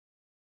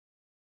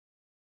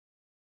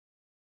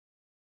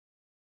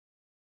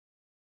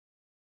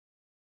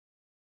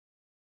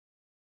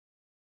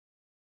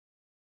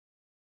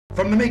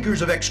From the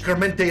makers of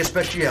Excremente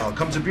Especial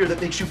comes a beer that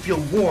makes you feel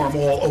warm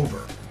all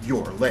over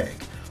your leg.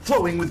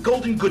 Flowing with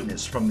golden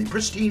goodness from the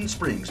pristine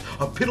springs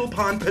of Piddle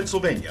Pond,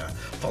 Pennsylvania,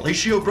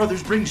 Fellatio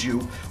Brothers brings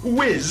you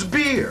WIZ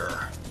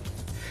Beer.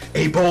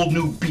 A bold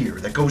new beer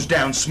that goes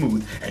down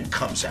smooth and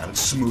comes out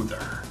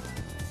smoother.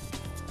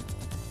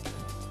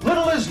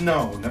 Little is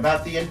known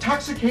about the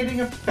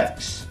intoxicating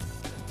effects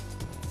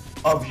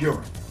of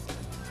urine.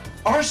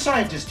 Our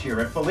scientists here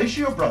at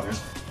Fellatio Brothers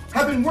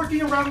have been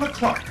working around the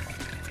clock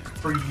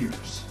for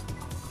years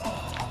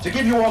to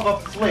give you all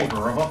the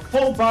flavor of a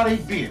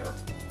full-bodied beer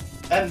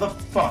and the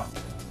fun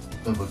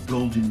of a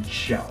golden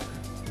shower.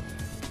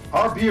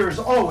 Our beer is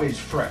always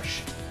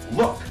fresh.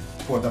 Look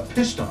for the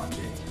piston date.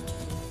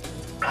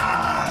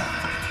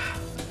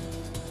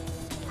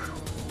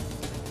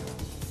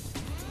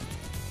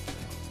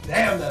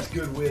 Damn, that's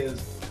good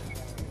whiz.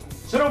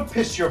 So don't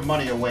piss your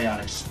money away on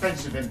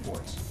expensive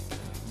imports.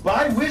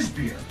 Buy WIZ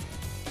Beer,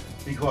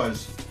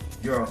 because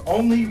you're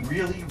only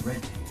really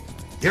ready.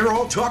 They're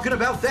all talking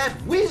about that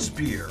WIZ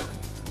Beer.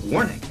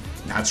 Warning,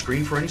 not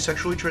screened for any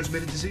sexually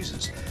transmitted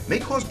diseases. May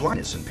cause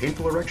blindness and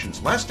painful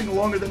erections lasting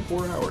longer than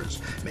 4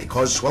 hours. May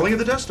cause swelling of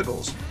the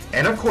testicles.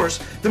 And of course,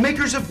 the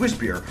makers of WIZ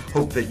Beer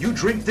hope that you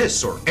drink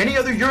this or any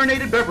other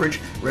urinated beverage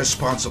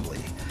responsibly.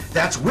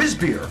 That's WIZ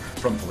Beer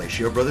from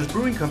Fellatio Brothers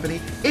Brewing Company,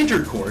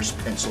 Intercourse,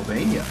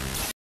 Pennsylvania.